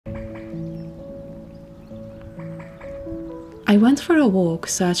I went for a walk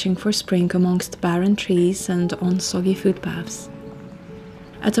searching for spring amongst barren trees and on soggy footpaths.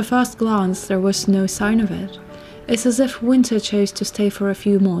 At a first glance, there was no sign of it. It's as if winter chose to stay for a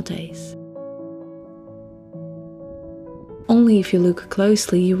few more days. Only if you look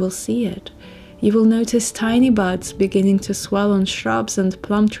closely you will see it. You will notice tiny buds beginning to swell on shrubs and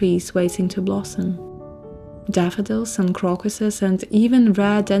plum trees waiting to blossom. Daffodils and crocuses and even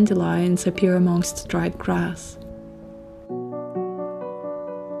rare dandelions appear amongst dried grass.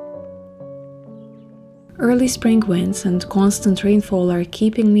 Early spring winds and constant rainfall are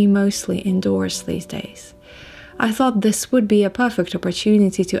keeping me mostly indoors these days. I thought this would be a perfect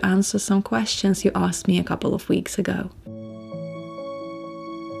opportunity to answer some questions you asked me a couple of weeks ago.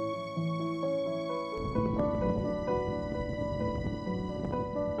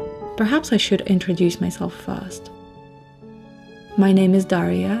 Perhaps I should introduce myself first. My name is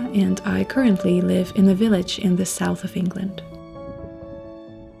Daria, and I currently live in a village in the south of England.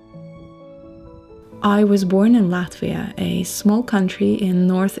 I was born in Latvia, a small country in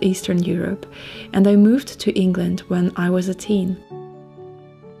northeastern Europe, and I moved to England when I was a teen.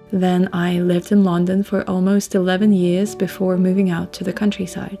 Then I lived in London for almost 11 years before moving out to the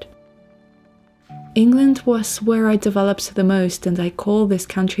countryside. England was where I developed the most, and I call this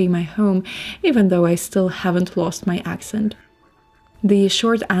country my home, even though I still haven't lost my accent. The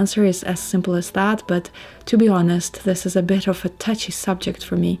short answer is as simple as that, but to be honest, this is a bit of a touchy subject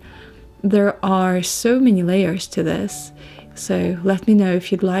for me. There are so many layers to this, so let me know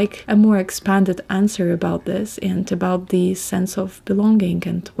if you'd like a more expanded answer about this and about the sense of belonging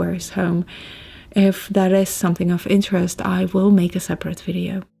and where is home. If that is something of interest, I will make a separate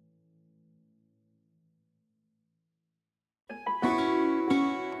video.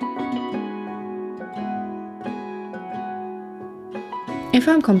 If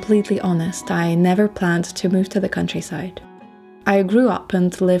I'm completely honest, I never planned to move to the countryside. I grew up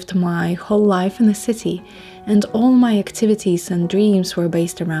and lived my whole life in a city, and all my activities and dreams were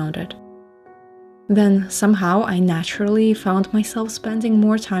based around it. Then somehow I naturally found myself spending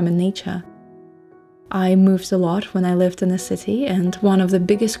more time in nature. I moved a lot when I lived in a city, and one of the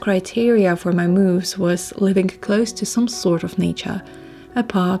biggest criteria for my moves was living close to some sort of nature, a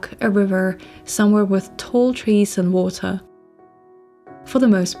park, a river, somewhere with tall trees and water. For the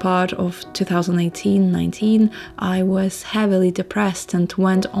most part of 2018-19, I was heavily depressed and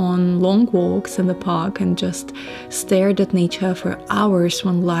went on long walks in the park and just stared at nature for hours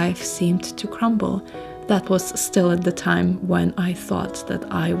when life seemed to crumble. That was still at the time when I thought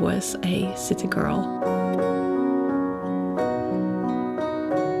that I was a city girl.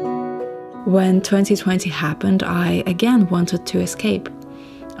 When 2020 happened, I again wanted to escape.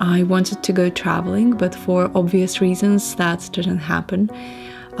 I wanted to go traveling, but for obvious reasons that didn't happen.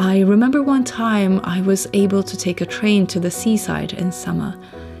 I remember one time I was able to take a train to the seaside in summer.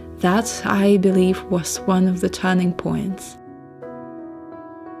 That, I believe, was one of the turning points.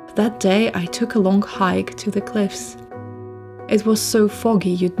 That day I took a long hike to the cliffs. It was so foggy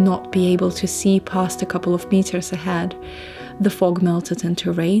you'd not be able to see past a couple of meters ahead. The fog melted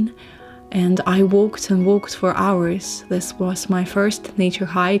into rain, and I walked and walked for hours. This was my first nature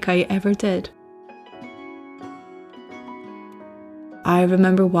hike I ever did. I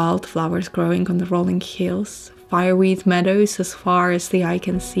remember wildflowers growing on the rolling hills, fireweed meadows as far as the eye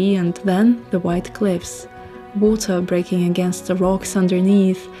can see, and then the white cliffs, water breaking against the rocks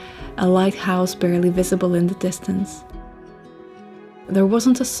underneath, a lighthouse barely visible in the distance. There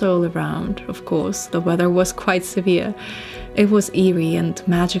wasn't a soul around, of course. The weather was quite severe. It was eerie and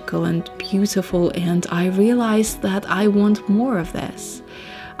magical and beautiful, and I realized that I want more of this.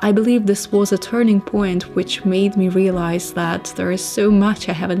 I believe this was a turning point which made me realize that there is so much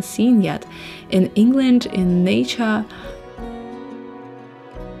I haven't seen yet in England, in nature.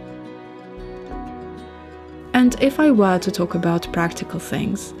 And if I were to talk about practical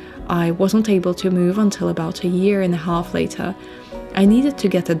things, I wasn't able to move until about a year and a half later. I needed to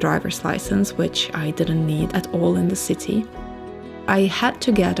get a driver's license, which I didn't need at all in the city. I had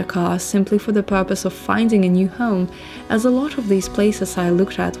to get a car simply for the purpose of finding a new home, as a lot of these places I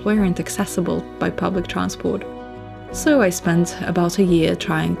looked at weren't accessible by public transport. So I spent about a year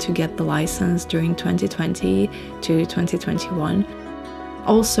trying to get the license during 2020 to 2021.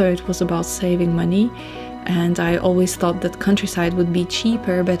 Also, it was about saving money, and I always thought that countryside would be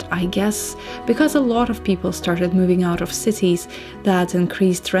cheaper, but I guess because a lot of people started moving out of cities, that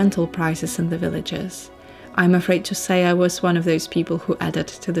increased rental prices in the villages. I'm afraid to say I was one of those people who added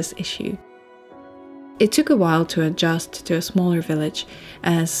to this issue. It took a while to adjust to a smaller village,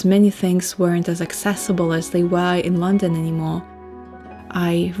 as many things weren't as accessible as they were in London anymore.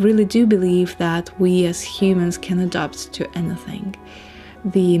 I really do believe that we as humans can adapt to anything.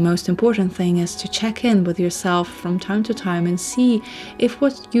 The most important thing is to check in with yourself from time to time and see if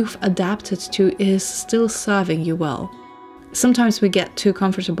what you've adapted to is still serving you well. Sometimes we get too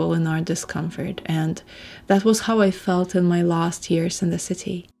comfortable in our discomfort, and that was how I felt in my last years in the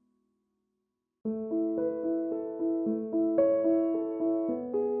city.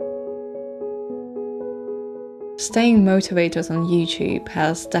 Staying motivated on YouTube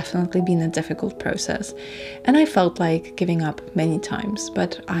has definitely been a difficult process, and I felt like giving up many times,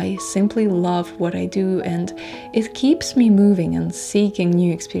 but I simply love what I do and it keeps me moving and seeking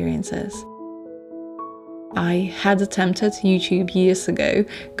new experiences. I had attempted YouTube years ago,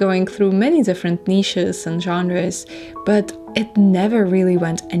 going through many different niches and genres, but it never really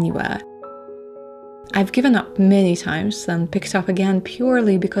went anywhere. I've given up many times and picked up again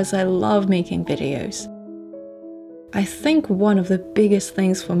purely because I love making videos. I think one of the biggest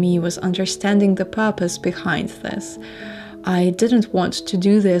things for me was understanding the purpose behind this. I didn't want to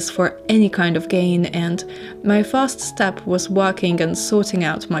do this for any kind of gain, and my first step was working and sorting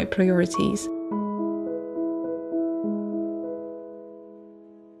out my priorities.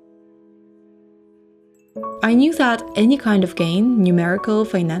 I knew that any kind of gain, numerical,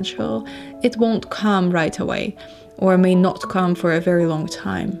 financial, it won't come right away, or may not come for a very long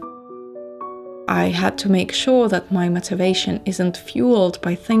time. I had to make sure that my motivation isn't fueled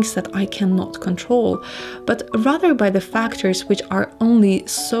by things that I cannot control, but rather by the factors which are only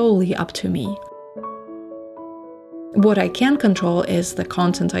solely up to me. What I can control is the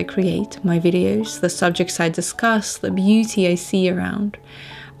content I create, my videos, the subjects I discuss, the beauty I see around.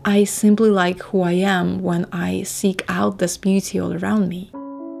 I simply like who I am when I seek out this beauty all around me.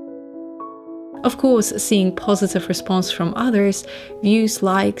 Of course, seeing positive response from others, views,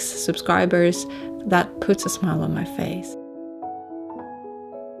 likes, subscribers, that puts a smile on my face.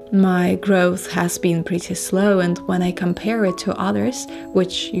 My growth has been pretty slow, and when I compare it to others,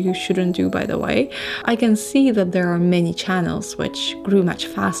 which you shouldn't do by the way, I can see that there are many channels which grew much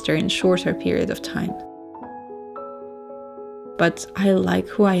faster in a shorter period of time. But I like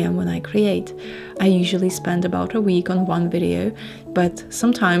who I am when I create. I usually spend about a week on one video, but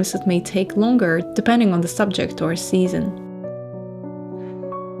sometimes it may take longer depending on the subject or season.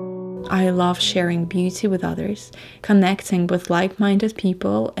 I love sharing beauty with others, connecting with like-minded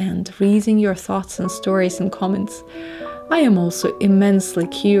people, and reading your thoughts and stories and comments. I am also immensely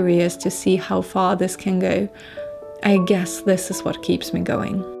curious to see how far this can go. I guess this is what keeps me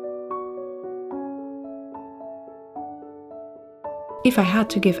going. If I had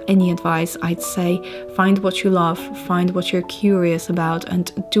to give any advice, I'd say find what you love, find what you're curious about,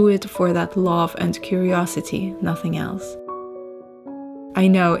 and do it for that love and curiosity, nothing else. I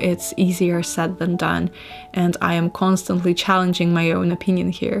know it's easier said than done, and I am constantly challenging my own opinion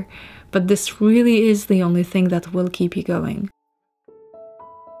here, but this really is the only thing that will keep you going.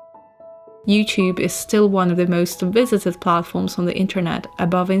 YouTube is still one of the most visited platforms on the internet,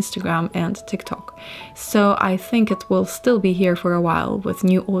 above Instagram and TikTok, so I think it will still be here for a while, with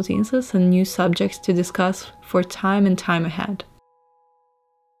new audiences and new subjects to discuss for time and time ahead.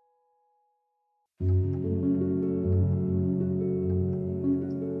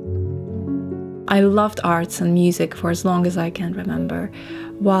 I loved arts and music for as long as I can remember.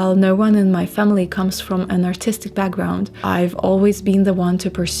 While no one in my family comes from an artistic background, I've always been the one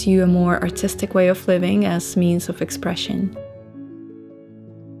to pursue a more artistic way of living as means of expression.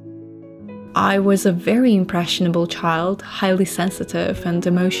 I was a very impressionable child, highly sensitive and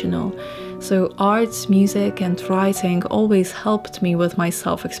emotional, so arts, music and writing always helped me with my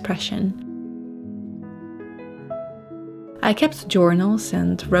self-expression. I kept journals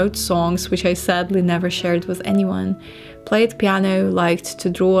and wrote songs which I sadly never shared with anyone, played piano, liked to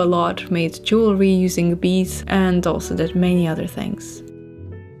draw a lot, made jewelry using beads, and also did many other things.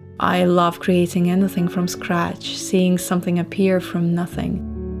 I love creating anything from scratch, seeing something appear from nothing.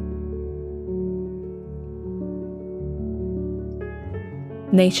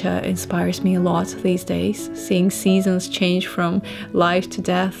 Nature inspires me a lot these days, seeing seasons change from life to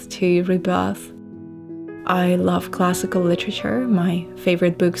death to rebirth. I love classical literature. My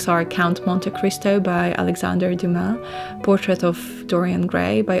favorite books are Count Monte Cristo by Alexander Dumas, Portrait of Dorian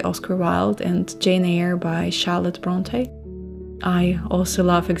Gray by Oscar Wilde, and Jane Eyre by Charlotte Bronte. I also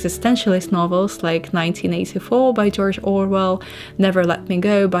love existentialist novels like 1984 by George Orwell, Never Let Me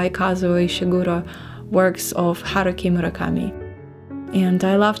Go by Kazuo Ishiguro, works of Haruki Murakami. And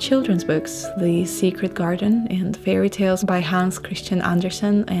I love children's books, The Secret Garden and fairy tales by Hans Christian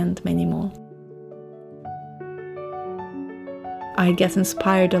Andersen, and many more. I get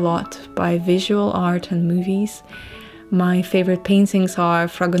inspired a lot by visual art and movies. My favorite paintings are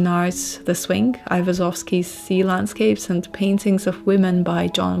Fragonard's The Swing, Aiwazowski's Sea Landscapes, and paintings of women by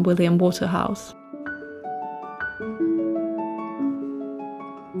John William Waterhouse.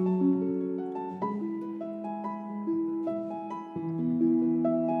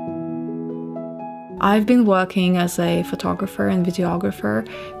 I've been working as a photographer and videographer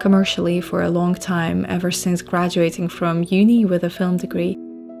commercially for a long time, ever since graduating from uni with a film degree.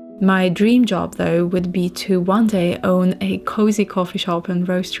 My dream job, though, would be to one day own a cozy coffee shop and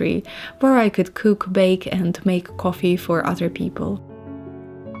roastery where I could cook, bake, and make coffee for other people.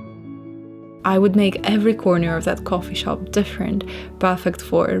 I would make every corner of that coffee shop different, perfect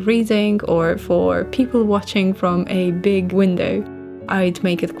for reading or for people watching from a big window. I'd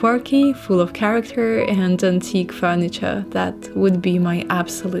make it quirky, full of character and antique furniture. That would be my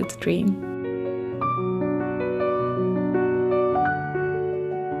absolute dream.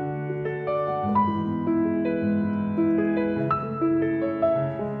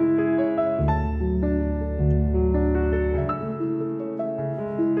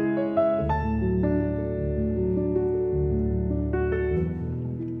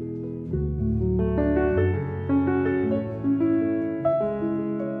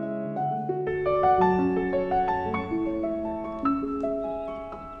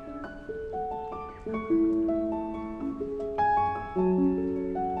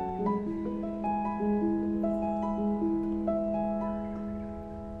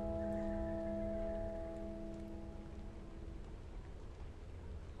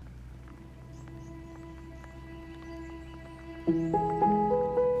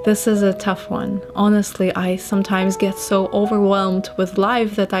 This is a tough one. Honestly, I sometimes get so overwhelmed with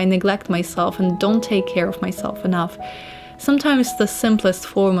life that I neglect myself and don't take care of myself enough. Sometimes the simplest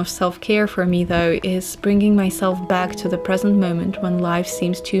form of self-care for me, though, is bringing myself back to the present moment when life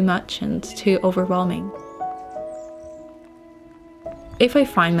seems too much and too overwhelming. If I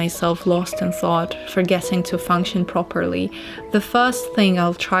find myself lost in thought, forgetting to function properly, the first thing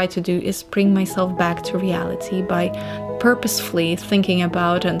I'll try to do is bring myself back to reality by purposefully thinking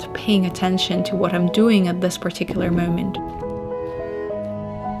about and paying attention to what I'm doing at this particular moment.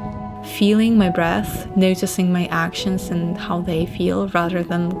 Feeling my breath, noticing my actions and how they feel rather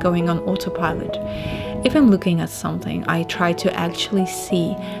than going on autopilot. If I'm looking at something, I try to actually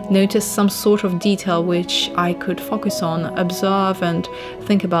see, notice some sort of detail which I could focus on, observe and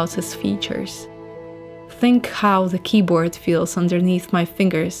think about its features. Think how the keyboard feels underneath my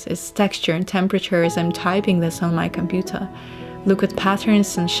fingers, its texture and temperature as I'm typing this on my computer. Look at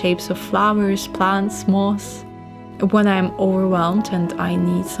patterns and shapes of flowers, plants, moss. When I'm overwhelmed and I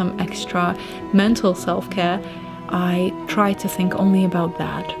need some extra mental self-care, I try to think only about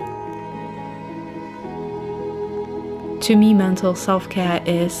that. To me, mental self-care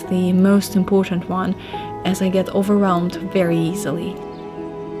is the most important one, as I get overwhelmed very easily.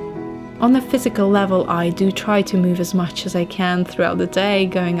 On a physical level, I do try to move as much as I can throughout the day,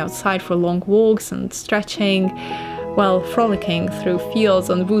 going outside for long walks and stretching, while frolicking through fields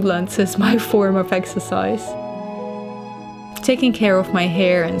and woodlands is my form of exercise. Taking care of my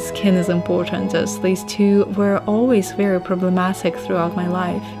hair and skin is important, as these two were always very problematic throughout my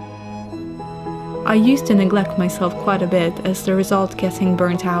life. I used to neglect myself quite a bit, as the result getting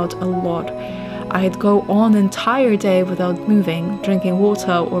burnt out a lot. I'd go on an entire day without moving, drinking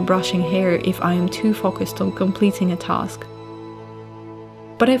water or brushing hair if I am too focused on completing a task.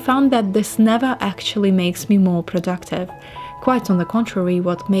 But I found that this never actually makes me more productive. Quite on the contrary,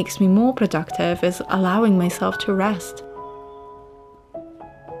 what makes me more productive is allowing myself to rest.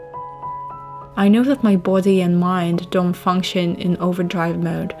 I know that my body and mind don't function in overdrive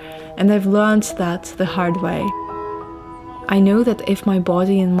mode, and I've learned that the hard way. I know that if my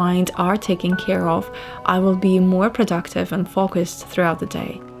body and mind are taken care of, I will be more productive and focused throughout the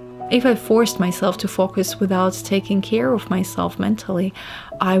day. If I forced myself to focus without taking care of myself mentally,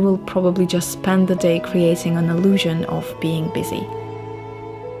 I will probably just spend the day creating an illusion of being busy.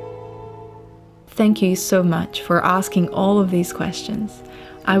 Thank you so much for asking all of these questions.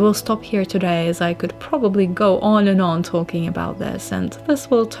 I will stop here today, as I could probably go on and on talking about this, and this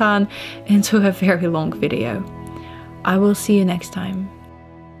will turn into a very long video. I will see you next time.